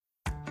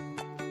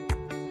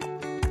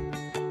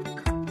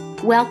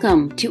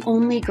Welcome to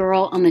Only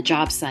Girl on the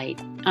Job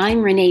Site.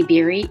 I'm Renee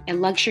Beery, a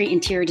luxury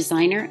interior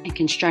designer and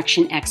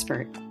construction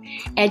expert.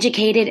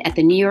 Educated at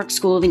the New York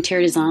School of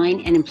Interior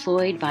Design and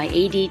employed by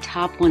AD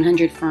Top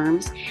 100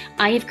 firms,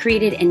 I have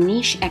created a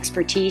niche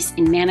expertise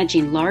in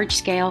managing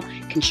large-scale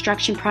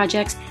construction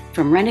projects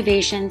from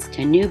renovations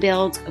to new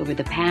builds over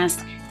the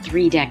past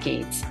 3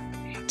 decades.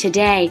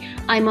 Today,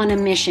 I'm on a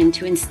mission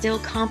to instill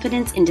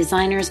confidence in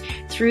designers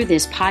through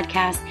this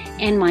podcast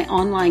and my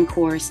online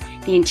course,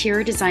 The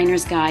Interior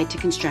Designer's Guide to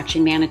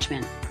Construction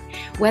Management.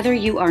 Whether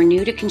you are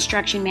new to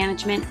construction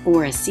management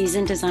or a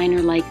seasoned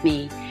designer like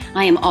me,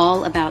 I am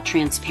all about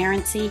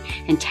transparency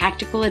and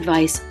tactical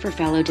advice for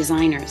fellow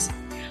designers.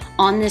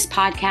 On this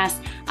podcast,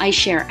 I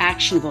share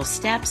actionable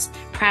steps,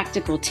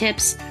 practical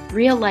tips,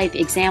 real-life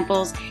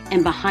examples,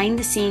 and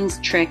behind-the-scenes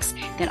tricks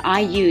that I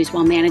use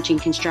while managing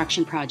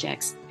construction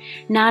projects.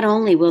 Not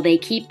only will they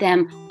keep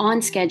them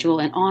on schedule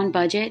and on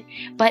budget,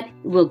 but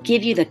will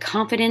give you the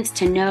confidence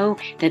to know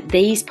that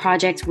these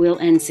projects will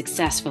end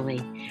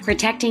successfully,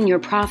 protecting your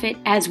profit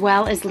as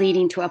well as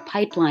leading to a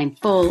pipeline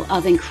full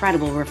of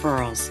incredible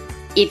referrals.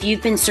 If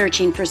you've been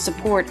searching for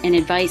support and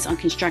advice on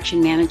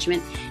construction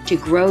management to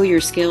grow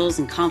your skills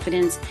and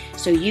confidence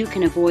so you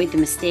can avoid the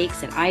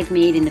mistakes that I've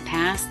made in the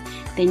past,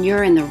 then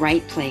you're in the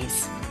right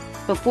place.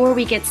 Before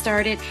we get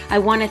started, I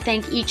want to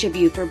thank each of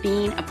you for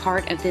being a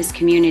part of this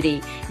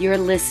community. Your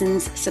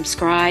listens,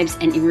 subscribes,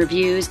 and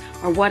reviews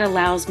are what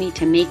allows me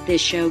to make this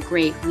show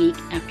great week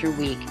after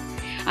week.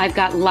 I've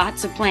got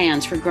lots of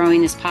plans for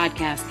growing this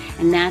podcast,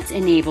 and that's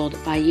enabled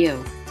by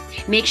you.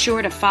 Make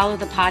sure to follow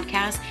the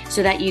podcast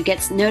so that you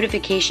get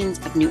notifications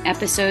of new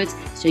episodes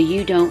so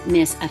you don't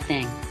miss a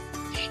thing.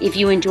 If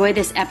you enjoy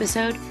this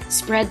episode,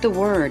 spread the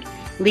word.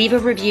 Leave a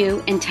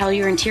review and tell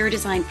your interior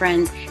design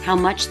friends how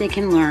much they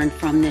can learn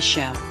from this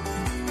show.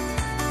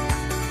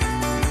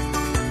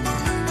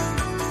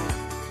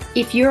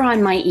 If you're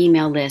on my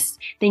email list,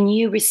 then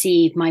you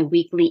receive my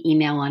weekly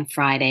email on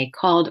Friday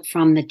called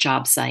From the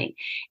Job Site.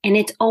 And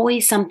it's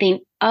always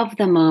something of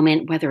the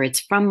moment, whether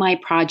it's from my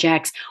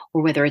projects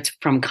or whether it's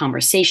from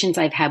conversations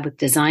I've had with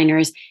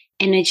designers.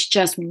 And it's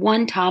just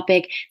one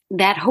topic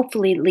that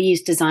hopefully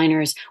leaves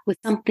designers with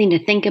something to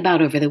think about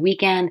over the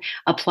weekend,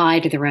 apply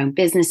to their own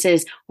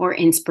businesses, or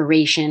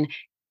inspiration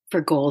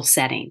for goal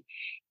setting.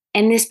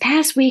 And this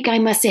past week, I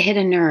must have hit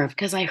a nerve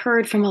because I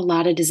heard from a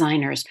lot of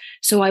designers.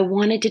 So I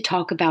wanted to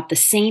talk about the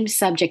same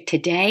subject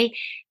today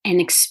and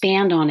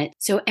expand on it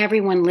so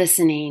everyone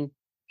listening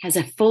has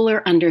a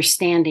fuller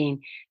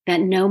understanding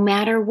that no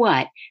matter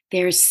what,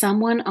 there's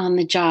someone on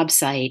the job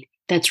site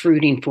that's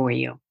rooting for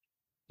you.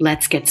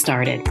 Let's get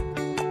started.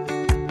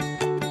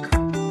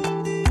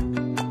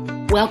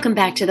 Welcome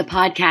back to the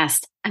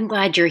podcast. I'm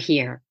glad you're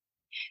here.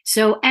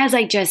 So as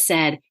I just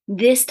said,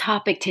 this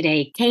topic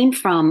today came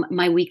from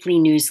my weekly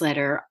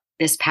newsletter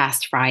this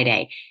past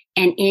Friday,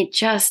 and it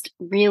just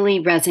really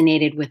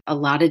resonated with a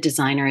lot of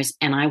designers,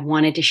 and I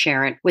wanted to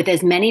share it with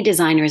as many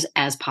designers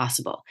as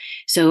possible.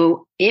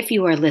 So if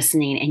you are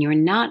listening and you're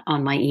not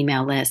on my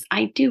email list,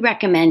 I do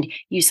recommend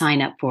you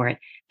sign up for it.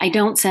 I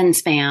don't send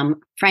spam.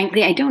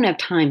 Frankly, I don't have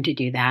time to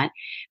do that,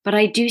 but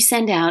I do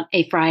send out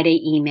a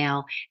Friday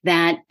email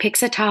that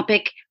picks a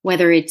topic,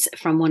 whether it's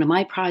from one of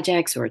my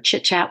projects or a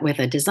chit chat with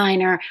a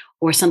designer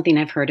or something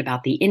I've heard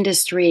about the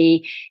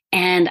industry,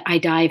 and I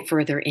dive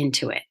further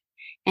into it.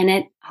 And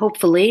it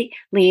hopefully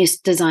leaves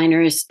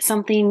designers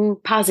something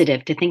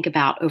positive to think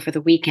about over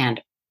the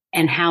weekend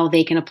and how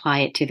they can apply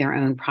it to their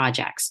own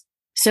projects.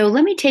 So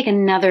let me take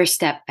another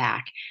step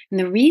back. And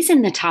the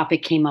reason the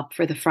topic came up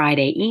for the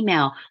Friday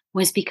email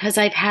was because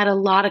I've had a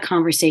lot of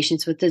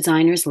conversations with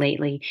designers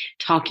lately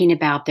talking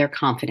about their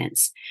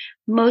confidence.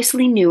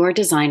 Mostly newer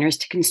designers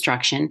to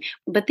construction,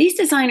 but these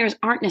designers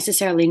aren't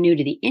necessarily new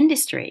to the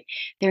industry.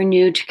 They're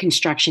new to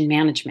construction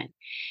management.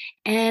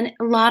 And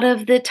a lot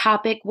of the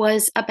topic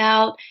was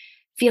about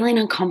feeling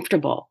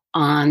uncomfortable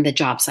on the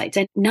job sites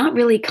and not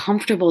really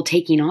comfortable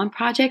taking on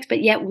projects,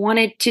 but yet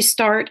wanted to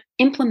start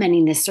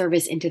implementing this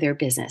service into their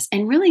business.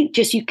 And really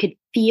just you could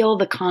feel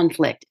the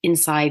conflict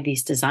inside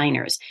these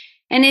designers.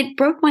 And it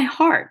broke my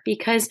heart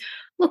because,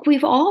 look,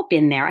 we've all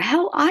been there.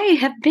 Hell, I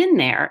have been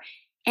there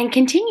and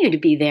continue to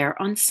be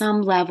there on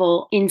some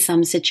level in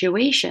some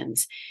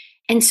situations.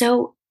 And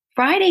so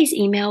Friday's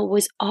email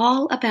was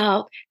all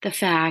about the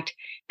fact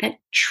that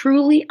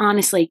truly,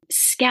 honestly,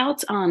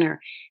 Scouts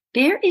honor,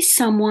 there is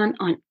someone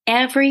on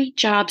every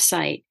job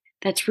site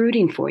that's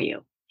rooting for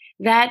you,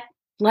 that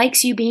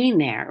likes you being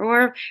there,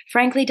 or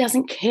frankly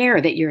doesn't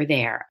care that you're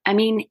there. I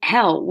mean,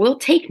 hell, we'll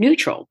take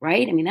neutral,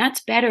 right? I mean,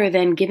 that's better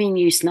than giving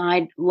you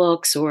snide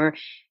looks or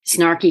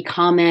snarky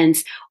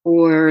comments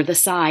or the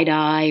side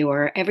eye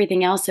or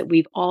everything else that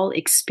we've all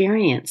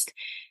experienced.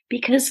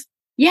 Because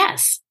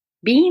yes,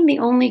 being the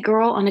only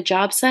girl on a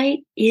job site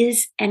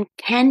is and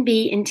can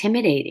be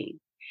intimidating.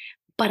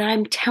 But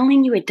I'm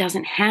telling you, it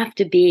doesn't have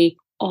to be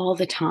all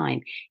the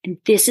time. And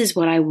this is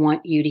what I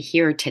want you to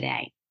hear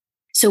today.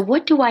 So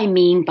what do I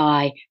mean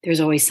by there's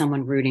always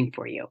someone rooting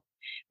for you,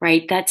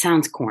 right? That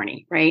sounds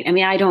corny, right? I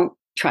mean,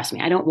 trust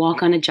me, I don't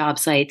walk on a job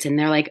sites and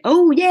they're like,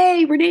 oh,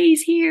 yay,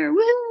 Renee's here.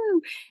 Woo!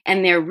 woo,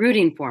 and they're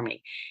rooting for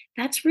me.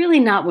 That's really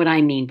not what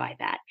I mean by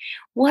that.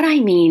 What I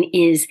mean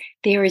is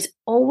there is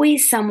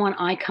always someone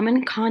I come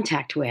in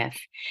contact with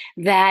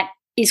that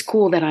is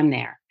cool that I'm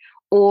there,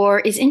 or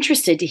is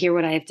interested to hear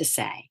what I have to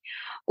say,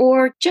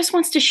 or just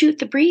wants to shoot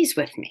the breeze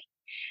with me.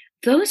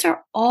 Those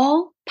are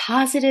all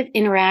positive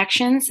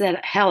interactions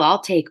that, hell,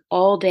 I'll take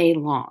all day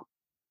long.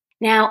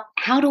 Now,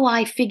 how do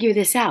I figure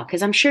this out?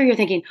 Because I'm sure you're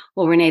thinking,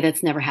 well, Renee,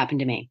 that's never happened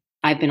to me.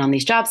 I've been on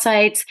these job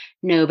sites.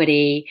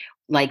 Nobody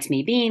likes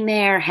me being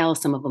there. Hell,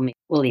 some of them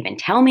will even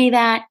tell me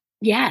that.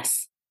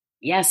 Yes,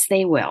 yes,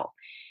 they will.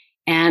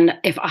 And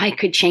if I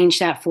could change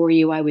that for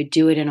you, I would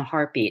do it in a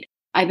heartbeat.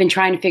 I've been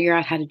trying to figure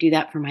out how to do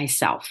that for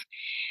myself.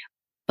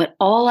 But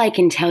all I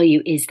can tell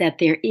you is that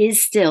there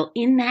is still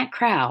in that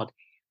crowd,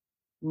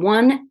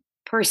 one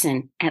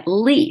person at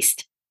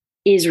least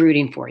is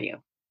rooting for you.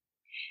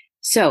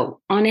 So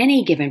on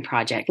any given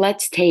project,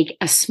 let's take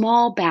a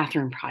small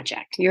bathroom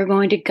project. You're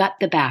going to gut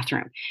the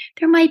bathroom.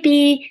 There might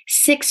be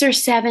 6 or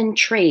 7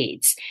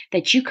 trades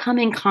that you come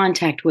in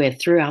contact with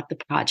throughout the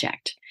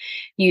project.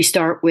 You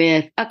start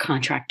with a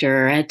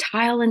contractor, a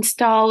tile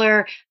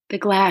installer, the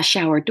glass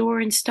shower door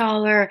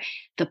installer,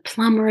 the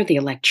plumber, the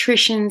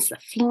electricians, the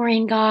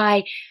flooring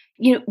guy.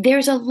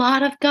 There's a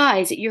lot of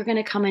guys that you're going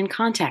to come in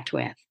contact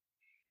with.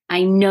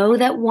 I know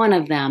that one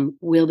of them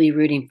will be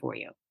rooting for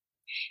you.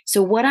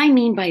 So what I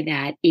mean by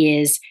that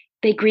is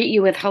they greet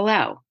you with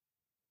hello.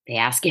 They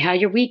ask you how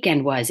your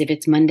weekend was if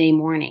it's Monday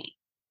morning.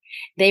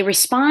 They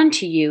respond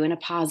to you in a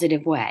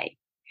positive way.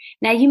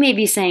 Now you may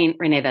be saying,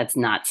 Renee, that's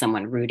not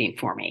someone rooting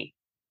for me.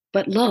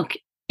 But look,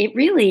 it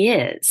really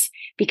is,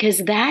 because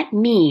that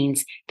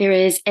means there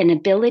is an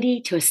ability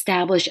to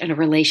establish a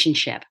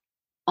relationship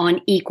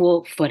on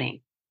equal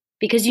footing.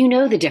 Because you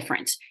know the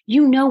difference.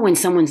 You know when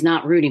someone's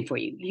not rooting for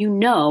you. You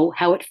know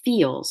how it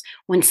feels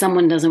when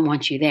someone doesn't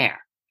want you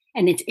there.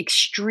 And it's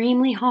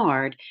extremely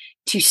hard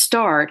to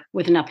start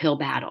with an uphill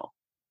battle.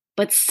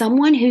 But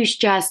someone who's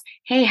just,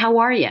 hey, how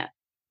are you?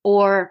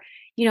 Or,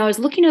 I was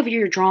looking over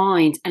your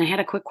drawings and I had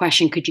a quick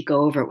question. Could you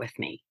go over it with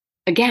me?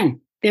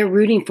 Again, they're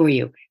rooting for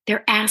you.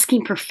 They're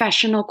asking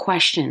professional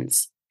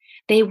questions.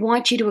 They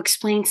want you to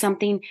explain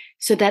something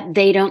so that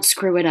they don't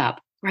screw it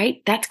up,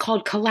 right? That's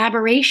called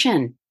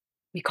collaboration.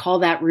 We call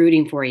that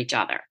rooting for each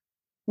other.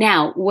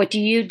 Now, what do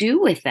you do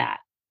with that?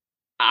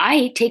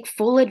 I take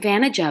full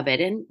advantage of it,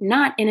 and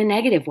not in a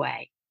negative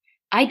way.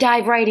 I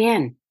dive right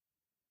in.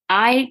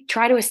 I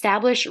try to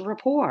establish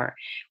rapport,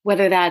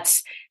 whether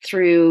that's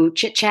through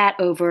chit chat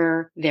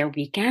over their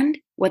weekend,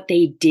 what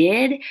they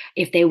did,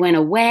 if they went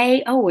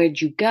away. Oh,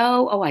 where'd you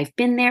go? Oh, I've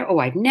been there. Oh,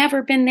 I've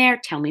never been there.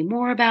 Tell me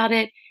more about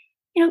it.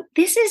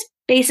 This is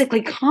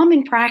basically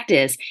common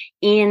practice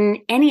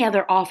in any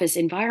other office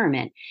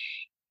environment.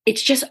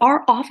 It's just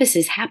our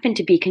offices happen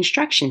to be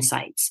construction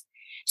sites.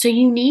 So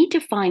you need to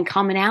find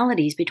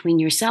commonalities between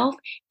yourself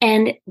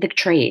and the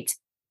trades.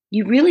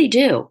 You really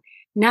do.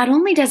 Not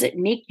only does it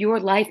make your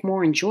life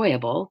more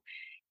enjoyable,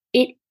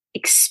 it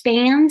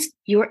expands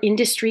your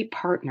industry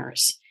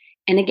partners.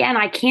 And again,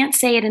 I can't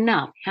say it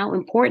enough how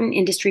important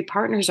industry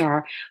partners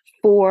are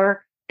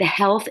for the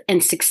health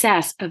and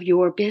success of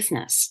your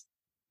business.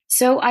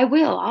 So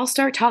I'll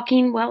start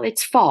talking,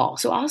 it's fall.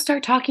 So I'll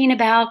start talking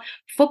about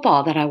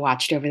football that I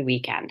watched over the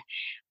weekend.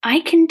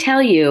 I can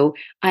tell you,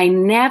 I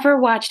never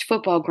watched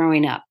football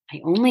growing up. I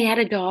only had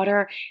a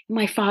daughter, and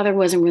my father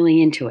wasn't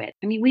really into it.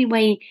 I mean, we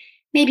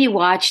maybe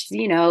watched,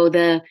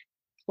 the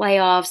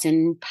playoffs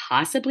and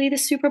possibly the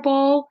Super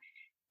Bowl.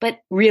 But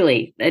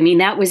really,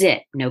 that was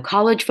it. No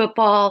college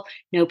football,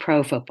 no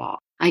pro football.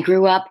 I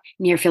grew up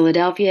near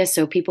Philadelphia,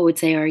 so people would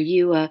say, are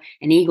you an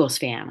Eagles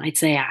fan? I'd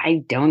say,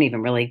 I don't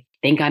even really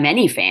think I'm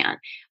any fan.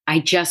 I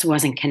just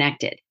wasn't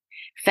connected.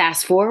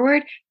 Fast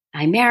forward,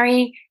 I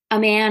marry a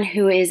man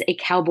who is a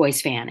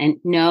Cowboys fan. And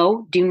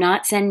no, do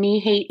not send me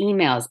hate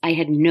emails. I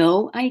had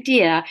no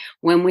idea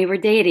when we were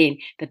dating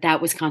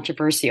that was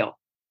controversial.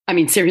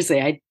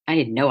 Seriously, I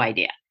had no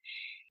idea.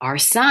 Our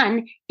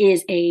son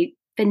is a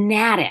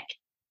fanatic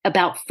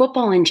about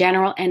football in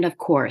general. And of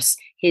course,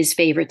 his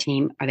favorite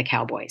team are the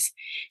Cowboys.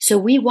 So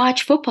we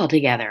watch football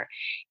together.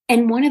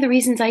 And one of the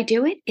reasons I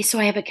do it is so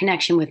I have a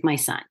connection with my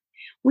son.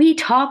 We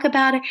talk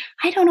about it.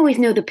 I don't always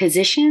know the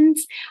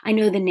positions. I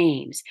know the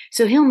names.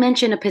 So he'll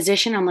mention a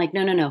position. I'm like,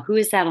 no. Who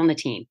is that on the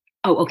team?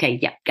 Oh, okay.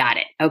 Yeah, got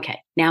it.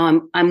 Okay.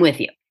 Now I'm with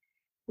you.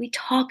 We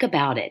talk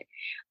about it.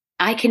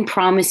 I can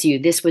promise you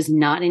this was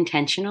not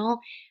intentional,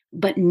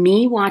 but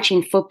me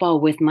watching football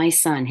with my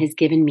son has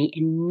given me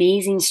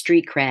amazing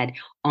street cred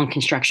on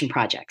construction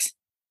projects.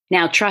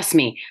 Now, trust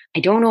me, I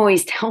don't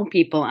always tell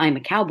people I'm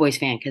a Cowboys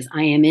fan because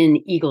I am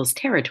in Eagles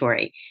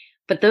territory.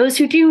 But those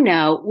who do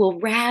know will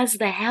razz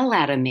the hell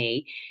out of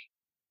me.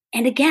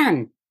 And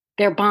again,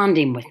 they're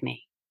bonding with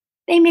me.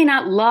 They may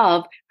not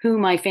love who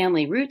my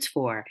family roots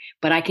for,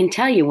 but I can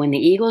tell you when the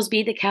Eagles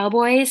beat the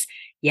Cowboys,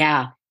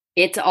 yeah,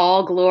 it's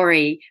all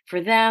glory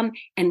for them.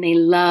 And they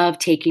love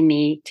taking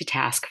me to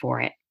task for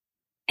it.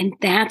 And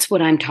that's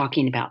what I'm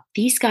talking about.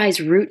 These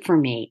guys root for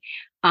me.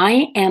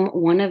 I am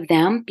one of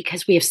them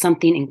because we have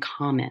something in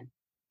common.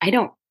 I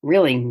don't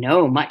really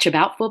know much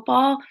about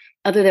football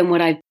other than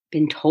what I've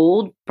been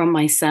told from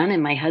my son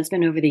and my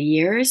husband over the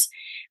years,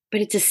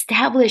 but it's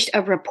established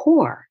a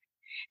rapport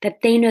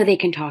that they know they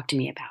can talk to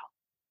me about.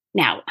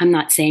 Now, I'm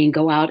not saying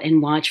go out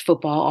and watch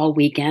football all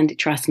weekend.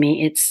 Trust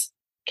me, it's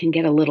can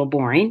get a little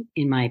boring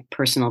in my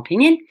personal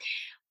opinion,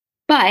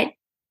 but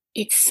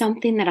it's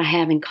something that I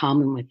have in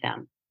common with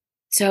them.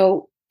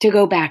 So, to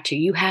go back to,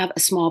 you have a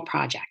small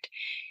project.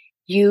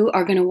 You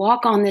are going to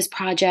walk on this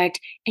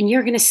project and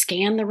you're going to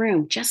scan the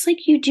room just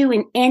like you do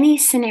in any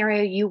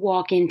scenario you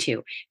walk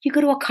into. You go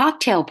to a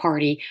cocktail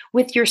party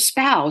with your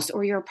spouse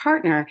or your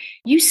partner,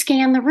 you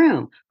scan the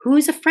room.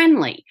 Who's a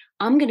friendly?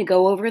 I'm going to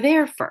go over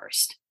there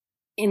first,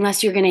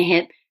 unless you're going to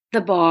hit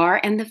the bar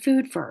and the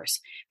food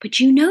first. But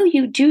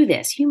you do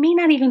this. You may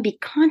not even be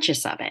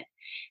conscious of it.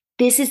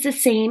 This is the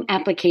same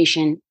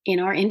application in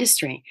our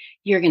industry.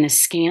 You're going to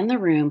scan the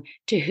room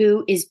to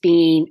who is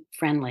being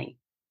friendly.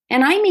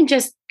 And I mean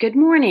just good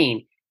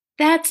morning.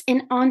 That's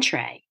an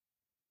entree.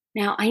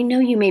 Now, I know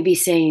you may be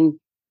saying,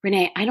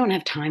 Renee, I don't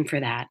have time for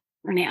that.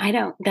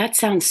 Renee, that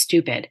sounds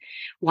stupid.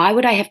 Why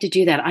would I have to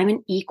do that? I'm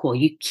an equal.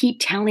 You keep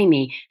telling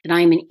me that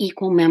I'm an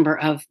equal member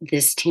of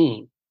this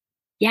team.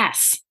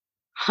 Yes,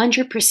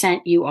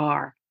 100% you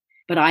are.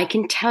 But I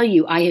can tell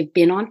you, I have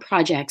been on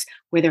projects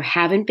where there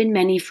haven't been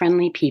many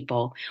friendly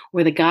people,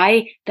 where the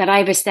guy that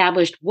I've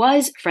established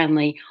was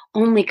friendly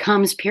only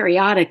comes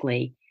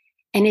periodically.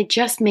 And it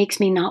just makes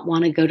me not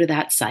want to go to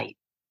that site.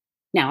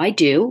 Now, I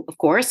do, of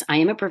course, I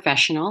am a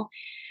professional,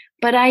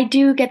 but I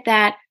do get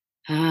that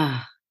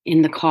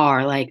in the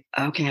car, like,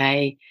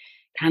 okay,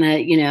 kind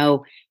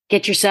of,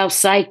 get yourself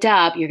psyched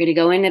up. You're going to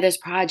go into this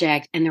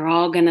project and they're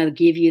all going to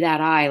give you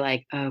that eye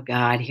like, oh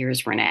God,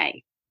 here's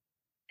Renee.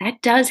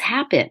 That does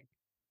happen.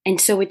 And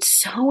so it's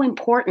so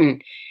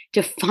important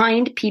to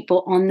find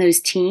people on those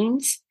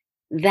teams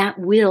that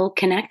will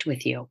connect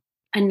with you.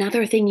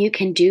 Another thing you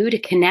can do to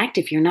connect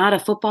if you're not a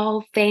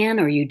football fan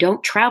or you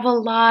don't travel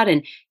a lot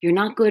and you're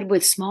not good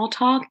with small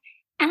talk,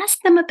 ask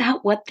them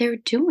about what they're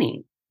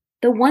doing.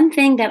 The one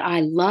thing that I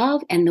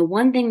love and the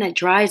one thing that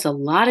drives a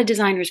lot of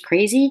designers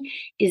crazy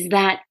is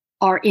that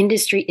our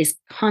industry is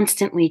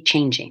constantly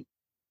changing.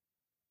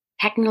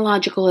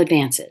 Technological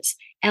advances,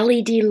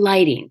 LED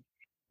lighting,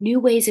 new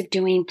ways of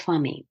doing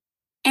plumbing,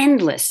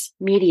 endless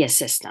media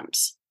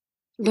systems.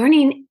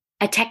 Learning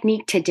a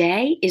technique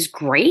today is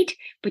great,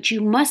 but you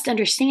must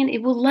understand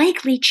it will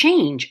likely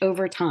change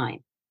over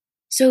time.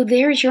 So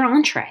there's your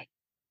entree.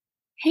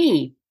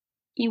 Hey,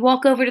 you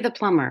walk over to the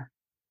plumber.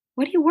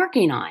 What are you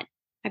working on?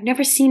 I've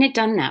never seen it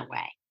done that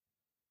way.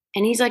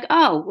 And he's like,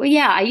 oh, well,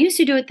 yeah, I used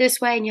to do it this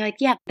way. And you're like,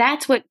 yeah,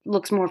 that's what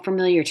looks more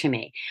familiar to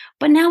me.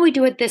 But now we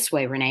do it this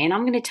way, Renee, and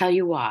I'm going to tell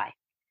you why.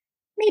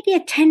 Maybe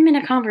a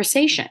 10-minute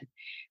conversation.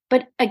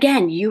 But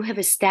again, you have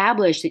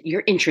established that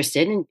you're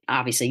interested. And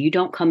obviously, you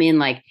don't come in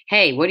like,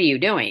 hey, what are you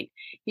doing?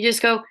 You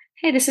just go,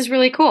 hey, this is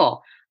really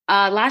cool.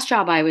 Last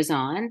job I was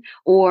on,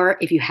 or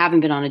if you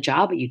haven't been on a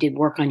job, but you did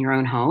work on your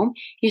own home,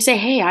 you say,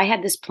 hey, I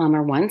had this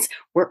plumber once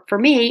work for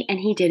me, and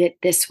he did it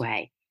this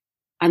way.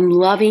 I'm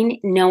loving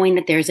knowing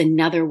that there's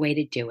another way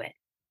to do it,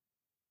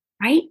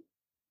 right?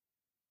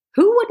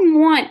 Who wouldn't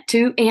want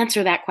to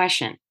answer that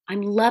question?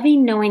 I'm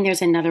loving knowing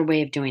there's another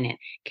way of doing it.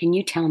 Can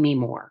you tell me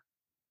more?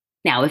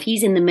 Now, if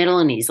he's in the middle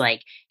and he's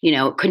like,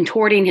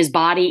 contorting his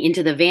body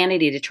into the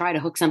vanity to try to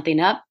hook something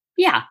up,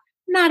 yeah,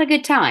 not a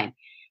good time.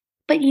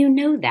 But you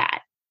know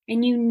that,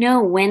 and you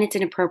know when it's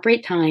an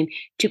appropriate time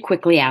to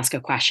quickly ask a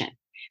question.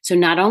 So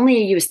not only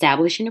are you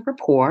establishing a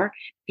rapport,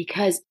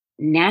 because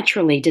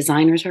naturally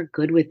designers are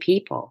good with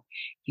people,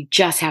 you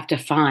just have to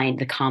find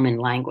the common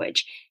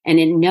language.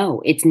 And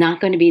no, it's not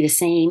going to be the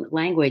same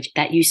language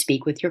that you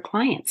speak with your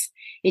clients.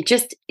 It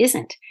just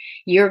isn't.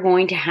 You're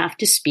going to have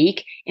to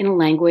speak in a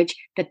language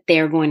that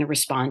they're going to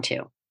respond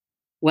to,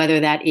 whether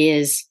that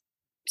is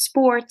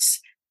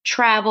sports,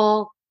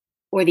 travel,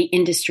 or the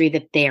industry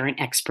that they're an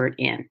expert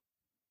in.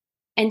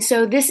 And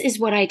so this is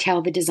what I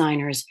tell the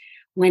designers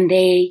when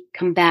they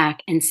come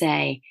back and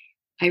say,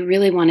 I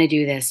really want to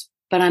do this,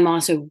 but I'm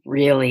also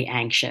really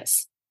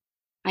anxious.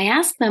 I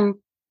ask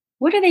them,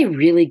 what are they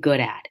really good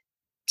at?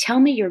 Tell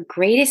me your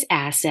greatest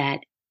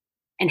asset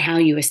and how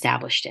you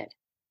established it.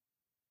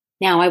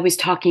 Now, I was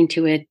talking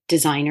to a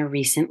designer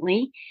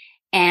recently,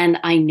 and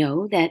I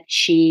know that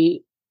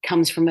she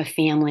comes from a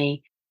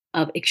family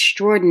of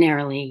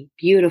extraordinarily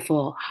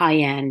beautiful,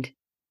 high-end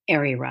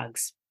area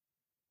rugs.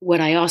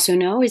 What I also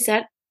know is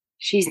that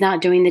she's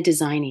not doing the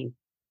designing.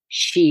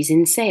 She's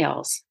in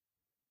sales.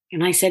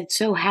 And I said,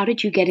 so how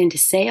did you get into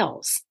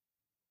sales?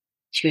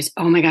 She goes,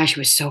 oh my gosh, it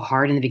was so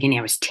hard in the beginning.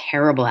 I was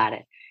terrible at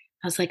it.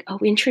 I was like, oh,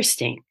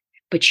 interesting.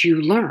 But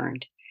you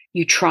learned.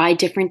 You tried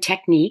different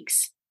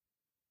techniques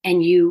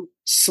and you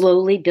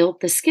slowly built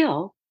the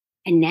skill.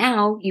 And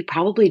now you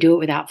probably do it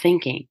without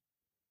thinking.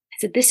 I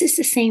said, this is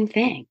the same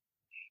thing.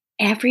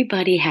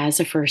 Everybody has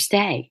a first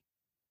day.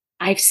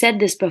 I've said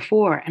this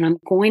before, and I'm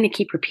going to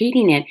keep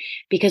repeating it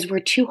because we're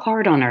too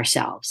hard on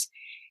ourselves.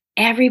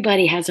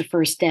 Everybody has a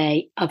first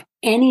day of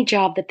any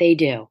job that they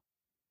do.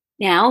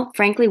 Now,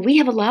 frankly, we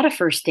have a lot of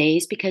first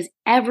days because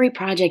every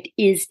project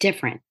is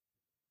different.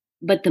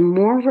 But the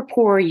more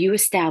rapport you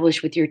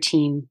establish with your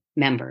team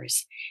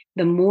members,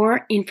 the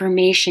more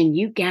information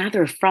you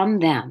gather from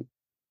them,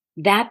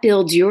 that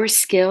builds your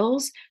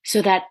skills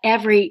so that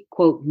every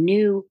quote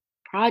new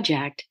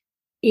project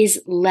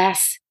is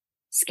less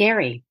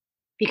scary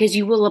because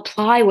you will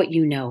apply what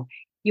you know.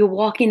 You'll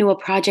walk into a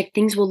project,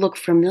 things will look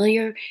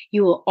familiar.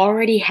 You will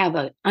already have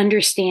an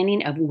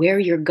understanding of where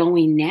you're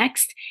going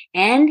next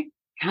and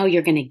how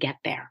you're going to get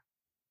there.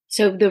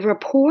 So the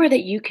rapport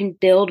that you can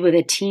build with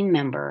a team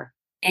member,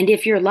 and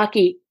if you're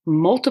lucky,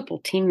 multiple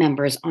team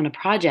members on a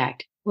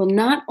project, will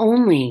not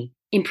only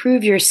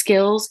improve your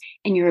skills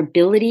and your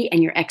ability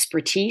and your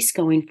expertise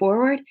going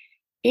forward,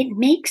 it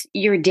makes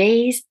your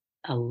days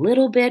a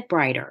little bit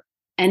brighter.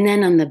 And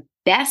then on the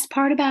best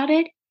part about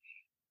it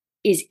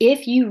is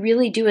if you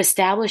really do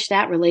establish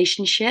that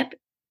relationship,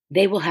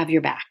 they will have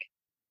your back.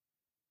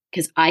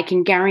 Because I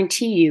can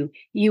guarantee you,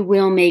 you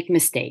will make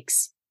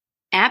mistakes.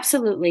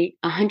 Absolutely,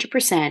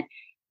 100%.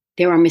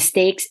 There are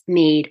mistakes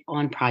made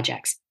on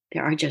projects.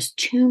 There are just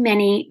too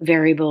many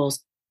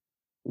variables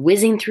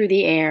whizzing through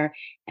the air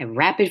at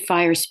rapid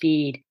fire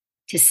speed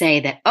to say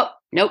that, oh,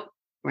 nope,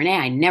 Renee,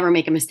 I never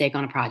make a mistake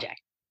on a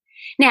project.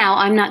 Now,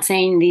 I'm not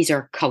saying these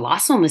are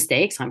colossal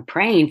mistakes. I'm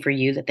praying for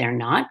you that they're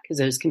not, because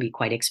those can be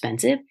quite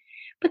expensive.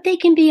 But they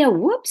can be a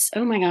whoops.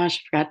 Oh my gosh,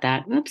 I forgot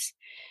that. Whoops.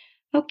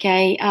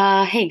 Okay.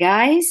 Hey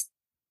guys,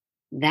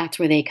 that's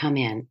where they come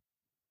in.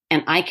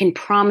 And I can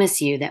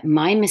promise you that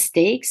my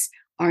mistakes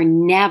are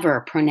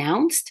never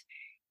pronounced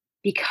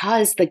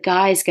because the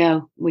guys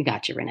go, we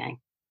got you, Renee.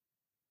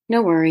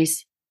 No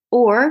worries.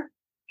 Or,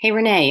 hey,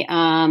 Renee,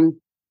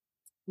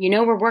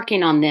 we're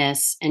working on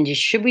this and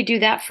should we do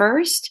that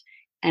first?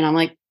 And I'm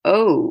like,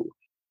 oh,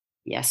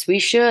 yes, we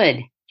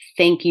should.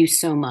 Thank you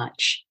so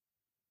much.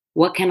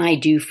 What can I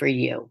do for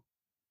you?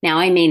 Now,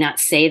 I may not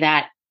say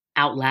that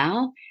out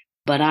loud,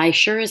 but I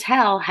sure as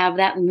hell have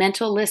that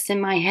mental list in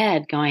my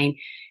head going,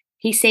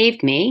 he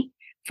saved me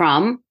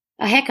from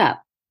a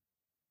hiccup.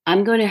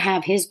 I'm going to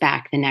have his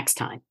back the next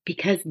time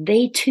because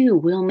they too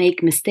will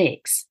make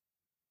mistakes.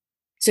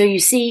 So you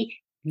see,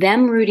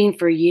 them rooting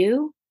for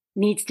you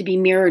needs to be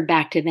mirrored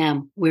back to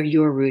them where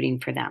you're rooting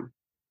for them.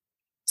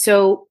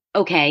 So,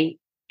 okay,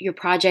 your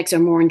projects are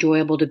more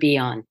enjoyable to be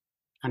on.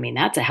 I mean,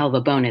 that's a hell of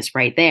a bonus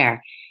right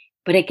there.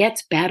 But it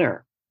gets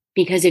better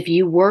because if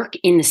you work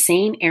in the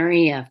same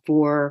area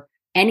for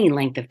any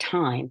length of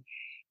time,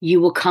 you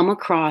will come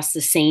across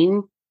the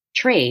same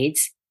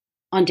trades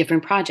on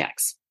different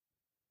projects.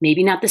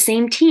 Maybe not the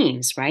same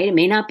teams, right? It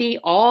may not be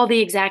all the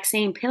exact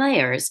same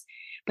players,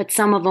 but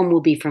some of them will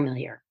be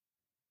familiar.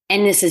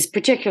 And this is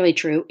particularly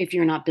true if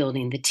you're not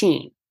building the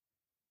team.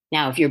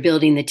 Now, if you're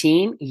building the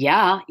team,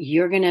 yeah,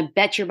 you're going to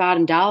bet your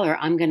bottom dollar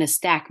I'm going to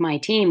stack my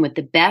team with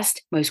the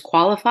best, most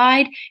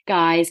qualified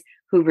guys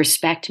who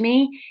respect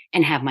me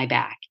and have my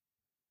back.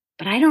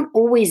 But I don't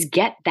always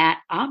get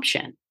that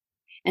option.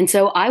 And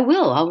so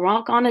I'll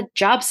walk on a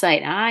job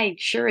site and I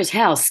sure as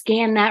hell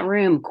scan that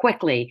room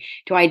quickly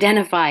to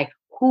identify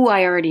who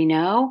I already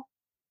know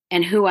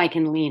and who I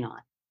can lean on.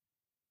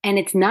 And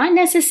it's not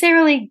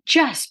necessarily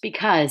just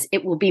because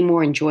it will be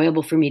more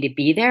enjoyable for me to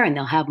be there and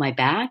they'll have my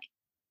back,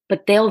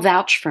 but they'll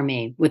vouch for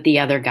me with the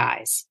other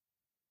guys.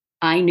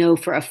 I know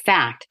for a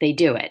fact they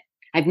do it.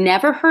 I've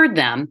never heard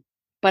them,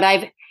 but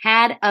I've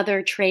had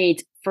other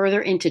trades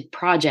further into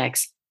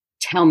projects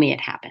tell me it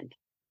happened.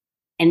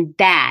 And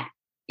that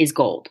is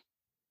gold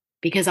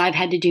because I've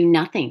had to do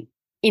nothing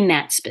in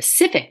that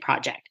specific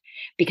project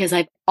because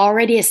I've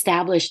already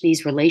established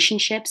these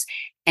relationships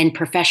and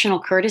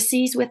professional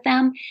courtesies with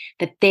them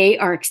that they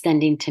are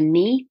extending to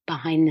me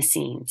behind the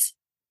scenes.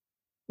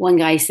 One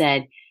guy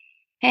said,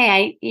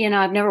 hey,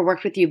 I've never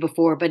worked with you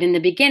before, but in the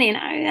beginning,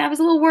 I was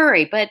a little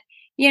worried, but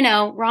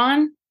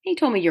Ron, he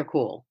told me you're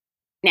cool.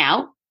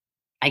 Now,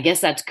 I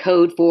guess that's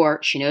code for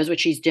she knows what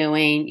she's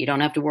doing. You don't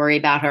have to worry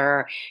about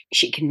her.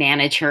 She can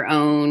manage her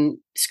own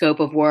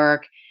scope of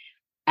work.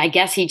 I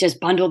guess he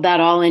just bundled that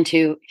all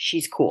into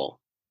she's cool.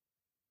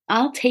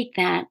 I'll take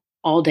that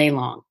all day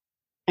long.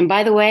 And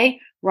by the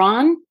way,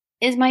 Ron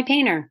is my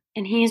painter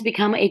and he has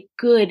become a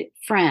good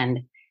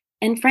friend.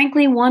 And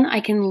frankly, one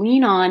I can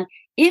lean on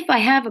if I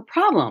have a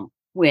problem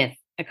with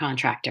a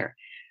contractor.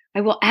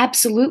 I will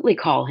absolutely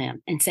call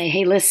him and say,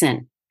 hey,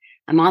 listen,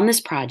 I'm on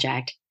this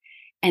project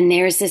and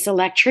there's this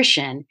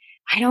electrician.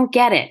 I don't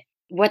get it.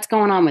 What's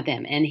going on with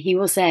him? And he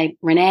will say,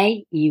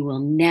 Renee, you will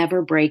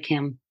never break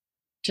him.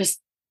 Just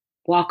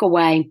walk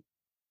away.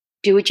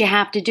 Do what you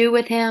have to do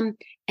with him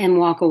and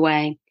walk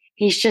away.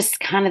 He's just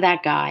kind of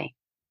that guy.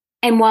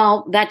 And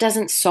while that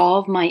doesn't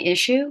solve my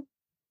issue,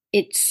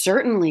 it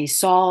certainly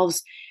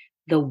solves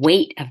the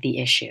weight of the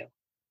issue.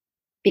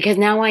 Because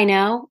now I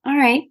know, all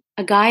right,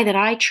 a guy that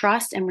I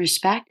trust and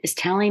respect is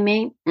telling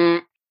me,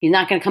 he's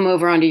not going to come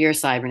over onto your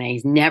side, Renee.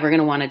 He's never going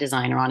to want a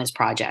designer on his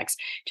projects.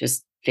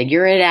 Just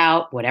figure it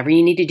out, whatever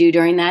you need to do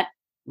during that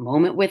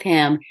moment with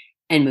him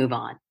and move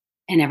on.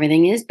 And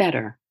everything is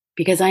better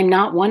because I'm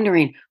not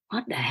wondering,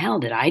 what the hell,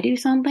 did I do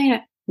something?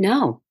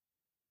 No,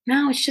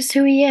 it's just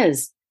who he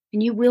is.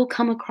 and you will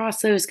come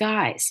across those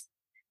guys.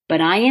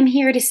 But I am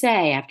here to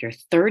say, after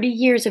 30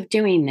 years of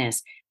doing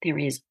this, there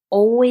is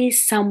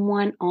always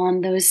someone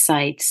on those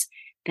sites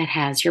that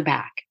has your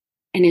back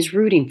and is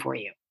rooting for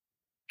you.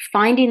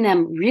 Finding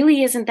them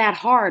really isn't that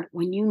hard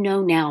when you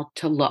know now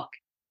to look.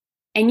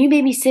 And you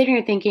may be sitting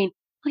here thinking,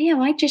 oh, yeah,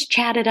 well, I just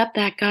chatted up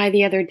that guy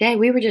the other day.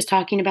 We were just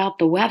talking about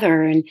the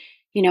weather and,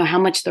 how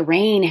much the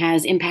rain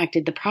has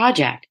impacted the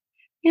project.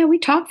 Yeah, we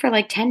talked for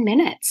like 10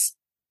 minutes.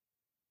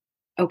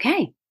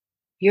 Okay,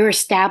 you're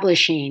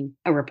establishing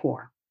a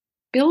rapport.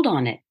 Build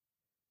on it.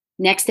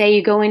 Next day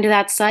you go into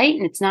that site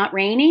and it's not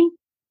raining.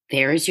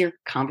 There's your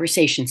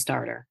conversation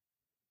starter,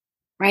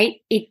 right?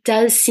 It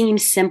does seem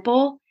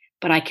simple,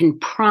 but I can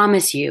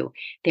promise you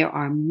there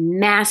are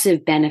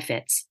massive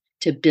benefits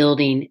to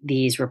building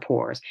these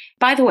rapports.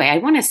 By the way, I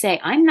want to say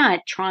I'm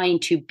not trying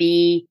to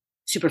be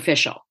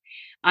superficial.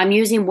 I'm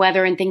using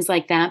weather and things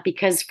like that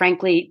because,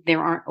 frankly,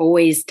 there aren't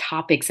always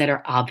topics that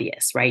are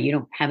obvious, right? You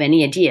don't have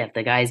any idea if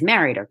the guy's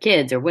married or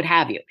kids or what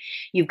have you.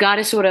 You've got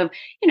to sort of,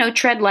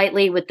 tread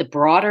lightly with the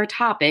broader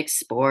topics,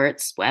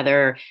 sports,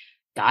 weather,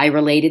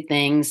 guy-related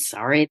things.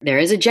 Sorry, there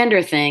is a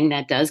gender thing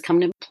that does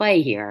come to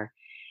play here.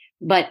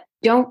 But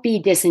don't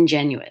be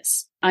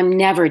disingenuous. I'm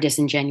never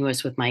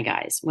disingenuous with my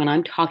guys. When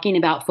I'm talking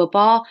about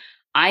football,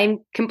 I'm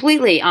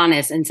completely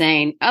honest and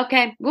saying,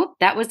 okay, whoop,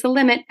 that was the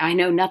limit. I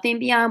know nothing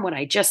beyond what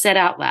I just said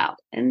out loud.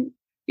 And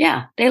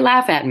yeah, they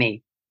laugh at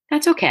me.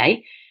 That's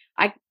okay.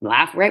 I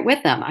laugh right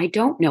with them. I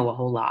don't know a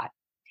whole lot,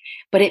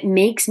 but it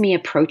makes me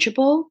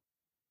approachable.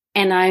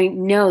 And I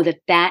know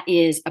that that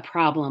is a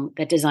problem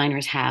that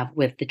designers have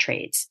with the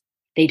trades.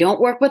 They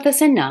don't work with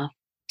us enough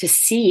to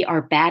see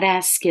our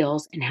badass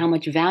skills and how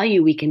much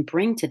value we can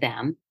bring to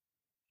them.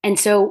 And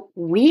so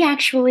we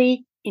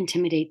actually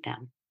intimidate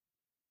them.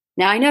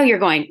 Now, I know you're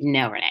going,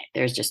 no, Renee,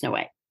 there's just no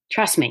way.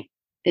 Trust me,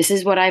 this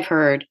is what I've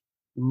heard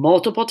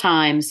multiple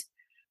times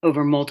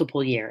over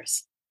multiple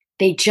years.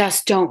 They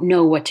just don't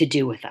know what to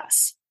do with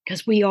us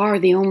because we are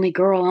the only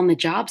girl on the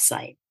job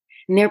site.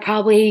 And they're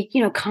probably,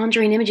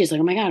 conjuring images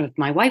like, oh my God, if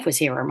my wife was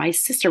here or my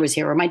sister was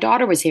here or my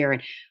daughter was here.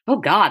 And oh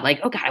God,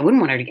 I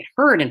wouldn't want her to get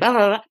hurt and blah,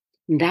 blah, blah.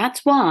 And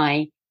that's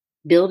why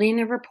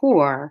building a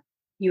rapport,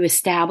 you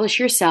establish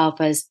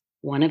yourself as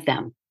one of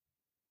them.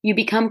 You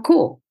become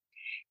cool,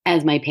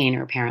 as my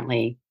painter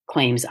apparently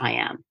claims I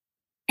am.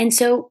 And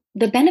so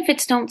the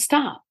benefits don't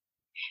stop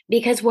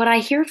because what I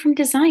hear from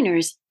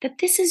designers that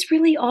this is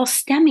really all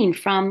stemming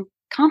from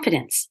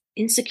confidence,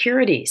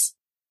 insecurities.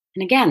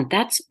 And again,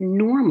 that's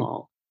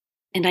normal.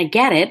 And I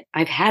get it.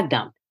 I've had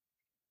them.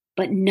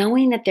 But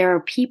knowing that there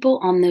are people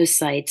on those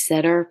sites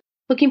that are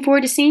looking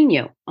forward to seeing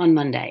you on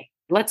Monday.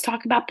 Let's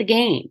talk about the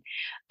game.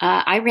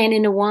 I ran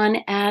into one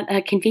at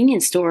a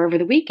convenience store over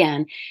the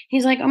weekend.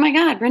 He's like, oh my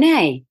God,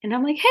 Renee. And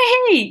I'm like,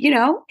 hey,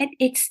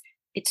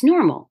 it's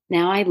normal.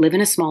 Now I live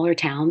in a smaller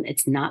town.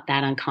 It's not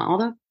that uncommon.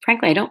 Although,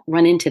 frankly, I don't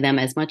run into them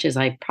as much as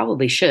I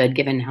probably should,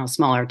 given how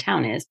small our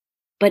town is.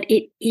 But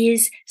it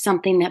is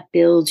something that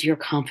builds your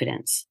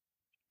confidence.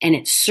 And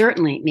it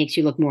certainly makes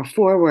you look more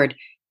forward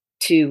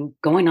to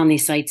going on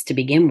these sites to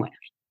begin with.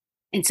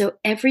 And so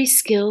every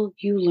skill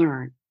you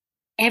learn,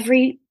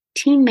 every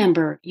team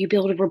member you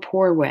build a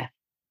rapport with,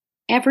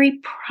 every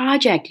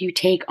project you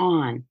take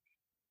on,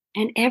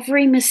 and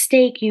every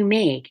mistake you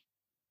make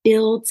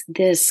builds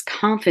this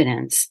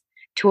confidence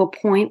to a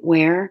point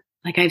where,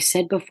 like I've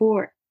said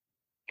before,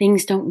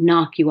 things don't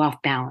knock you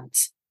off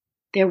balance.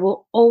 There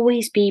will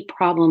always be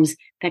problems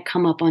that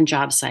come up on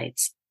job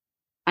sites.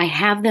 I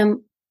have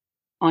them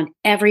on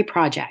every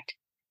project.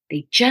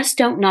 They just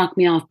don't knock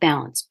me off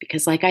balance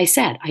because, like I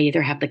said, I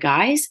either have the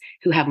guys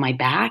who have my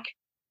back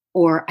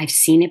or I've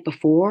seen it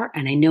before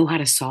and I know how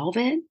to solve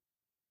it.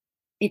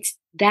 It's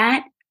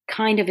that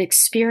kind of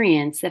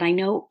experience that I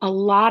know a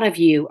lot of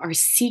you are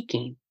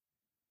seeking.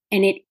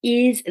 And it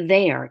is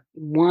there,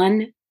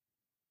 one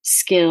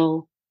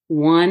skill,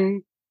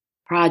 one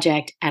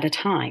project at a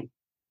time.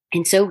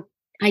 And so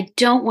I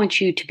don't want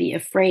you to be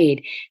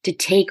afraid to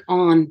take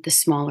on the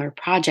smaller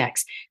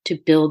projects, to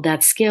build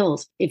that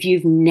skills if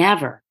you've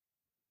never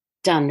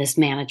done this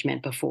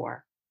management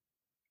before.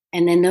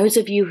 And then those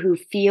of you who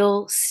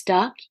feel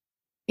stuck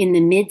in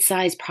the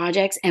mid-sized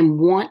projects and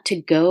want to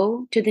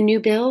go to the new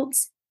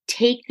builds,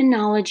 take the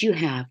knowledge you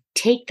have,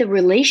 take the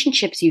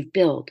relationships you've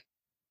built,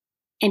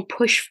 and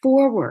push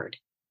forward,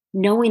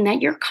 knowing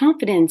that your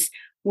confidence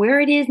where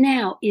it is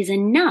now is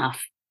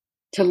enough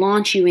to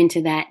launch you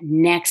into that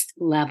next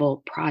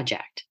level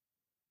project.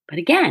 But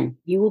again,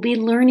 you will be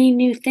learning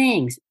new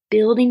things,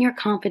 building your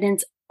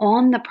confidence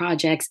on the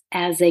projects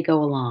as they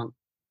go along.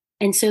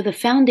 And so the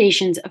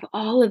foundations of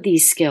all of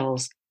these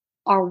skills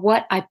are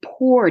what I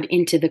poured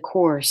into the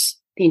course,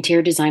 the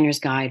Interior Designer's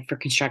Guide for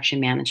Construction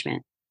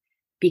Management,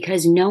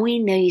 because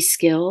knowing these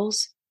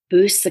skills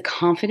boosts the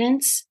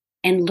confidence,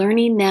 and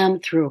learning them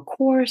through a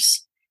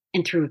course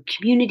and through a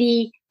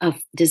community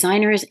of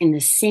designers in the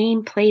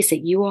same place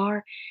that you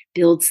are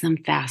builds them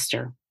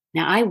faster.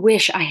 Now, I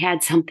wish I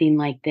had something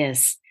like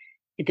this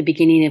at the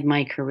beginning of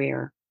my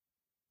career.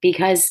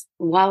 because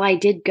while I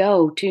did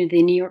go to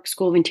the New York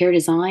School of Interior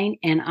Design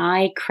and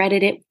I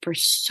credit it for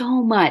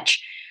so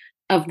much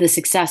of the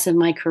success of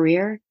my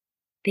career,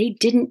 they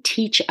didn't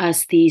teach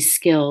us these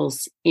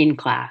skills in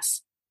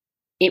class.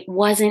 It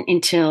wasn't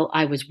until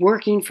I was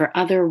working for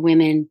other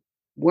women,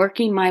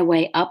 working my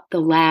way up the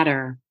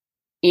ladder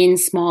in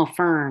small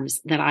firms,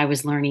 that I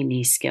was learning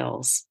these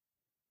skills.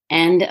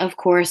 And of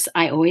course,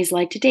 I always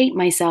like to date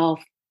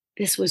myself.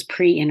 This was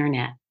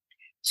pre-internet.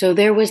 So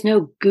there was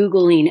no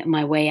Googling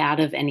my way out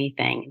of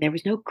anything. There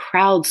was no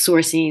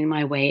crowdsourcing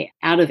my way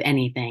out of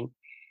anything.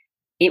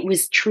 It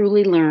was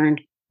truly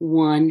learned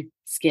one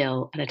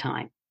skill at a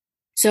time.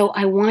 So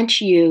I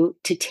want you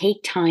to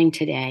take time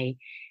today,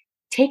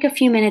 take a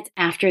few minutes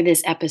after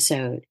this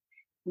episode,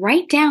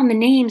 write down the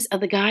names of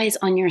the guys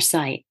on your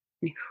site.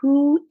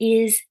 Who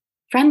is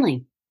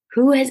friendly?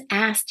 Who has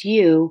asked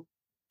you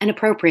an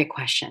appropriate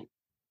question,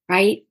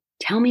 right?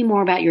 Tell me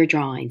more about your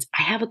drawings.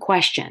 I have a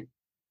question.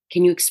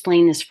 Can you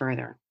explain this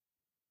further?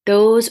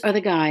 Those are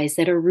the guys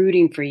that are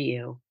rooting for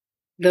you.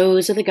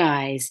 Those are the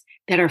guys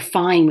that are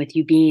fine with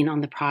you being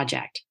on the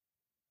project.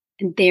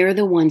 And they're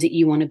the ones that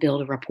you want to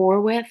build a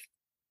rapport with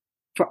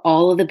for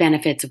all of the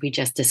benefits that we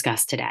just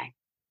discussed today.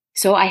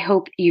 So I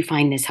hope you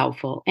find this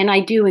helpful. And I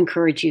do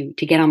encourage you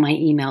to get on my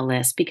email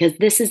list, because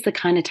this is the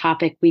kind of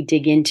topic we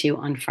dig into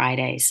on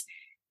Fridays.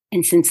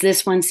 And since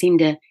this one seemed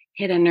to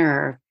hit a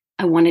nerve,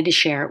 I wanted to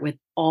share it with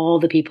all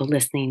the people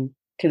listening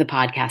to the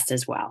podcast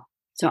as well.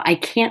 So I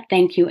can't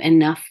thank you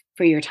enough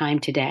for your time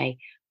today.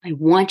 I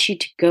want you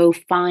to go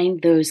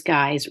find those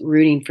guys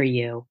rooting for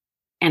you.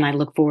 And I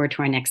look forward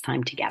to our next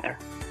time together.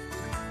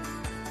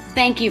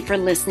 Thank you for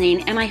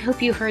listening. And I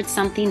hope you heard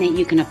something that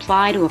you can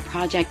apply to a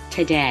project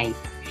today.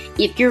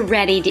 If you're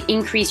ready to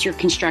increase your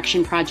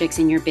construction projects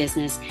in your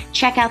business,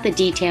 check out the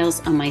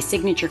details on my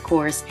signature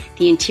course,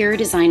 The Interior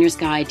Designer's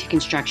Guide to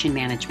Construction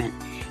Management.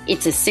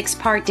 It's a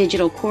 6-part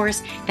digital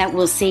course that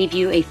will save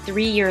you a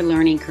 3-year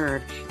learning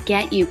curve,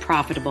 get you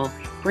profitable,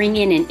 bring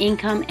in an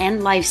income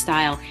and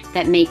lifestyle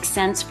that makes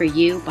sense for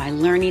you by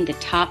learning the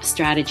top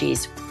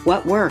strategies,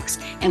 what works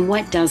and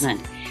what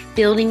doesn't,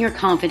 building your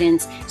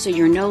confidence so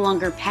you're no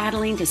longer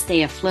paddling to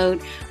stay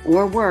afloat,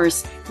 or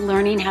worse,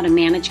 learning how to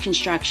manage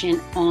construction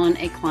on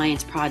a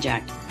client's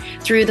project.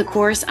 Through the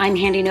course, I'm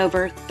handing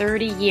over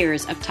 30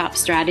 years of top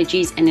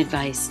strategies and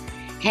advice.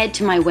 Head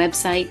to my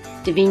website,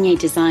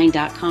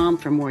 devignedesign.com,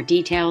 for more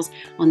details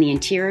on the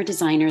Interior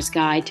Designer's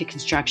Guide to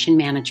Construction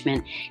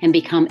Management, and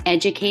become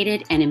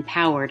educated and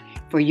empowered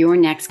for your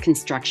next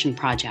construction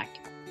project.